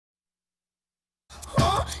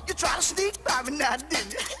You try to sneak by me now,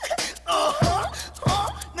 didn't you?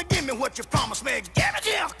 Now give me what you promised me. Give it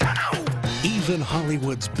here, come on! Even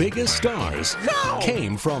Hollywood's biggest stars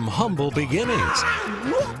came from humble beginnings.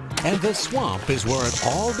 And the swamp is where it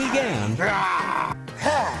all began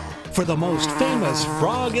for the most famous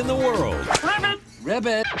frog in the world.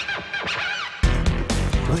 Ribbit!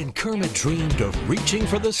 When Kermit dreamed of reaching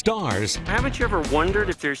for the stars, Haven't you ever wondered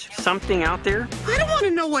if there's something out there? I don't want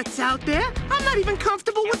to know what's out there. I'm not even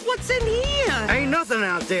comfortable with what's in here. Ain't nothing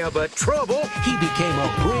out there but trouble. he became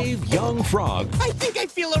a brave young frog I think I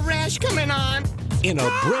feel a rash coming on. in a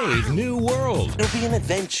brave new world. It'll be an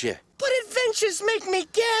adventure. But adventures make me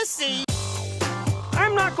gassy.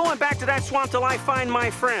 I'm not going back to that swamp till I find my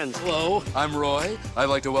friends. Hello, I'm Roy. I'd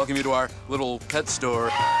like to welcome you to our little pet store.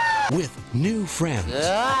 With new friends,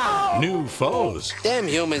 new foes, Them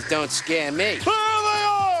humans don't scare me. There they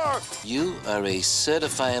are! You are a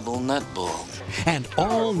certifiable nutball. and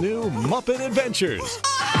all new Muppet adventures.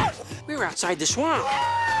 We're outside the swamp.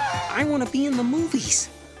 I want to be in the movies.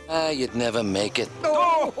 You'd never make it.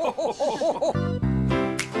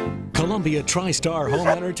 Columbia TriStar Home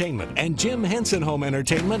Entertainment and Jim Henson Home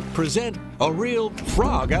Entertainment present a real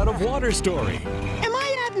frog out of water story. Am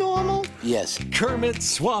I abnormal? Yes. Kermit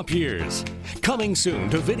Swamp Years. Coming soon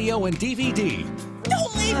to video and DVD.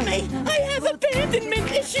 Don't leave me. I have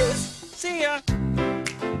abandonment issues. See ya.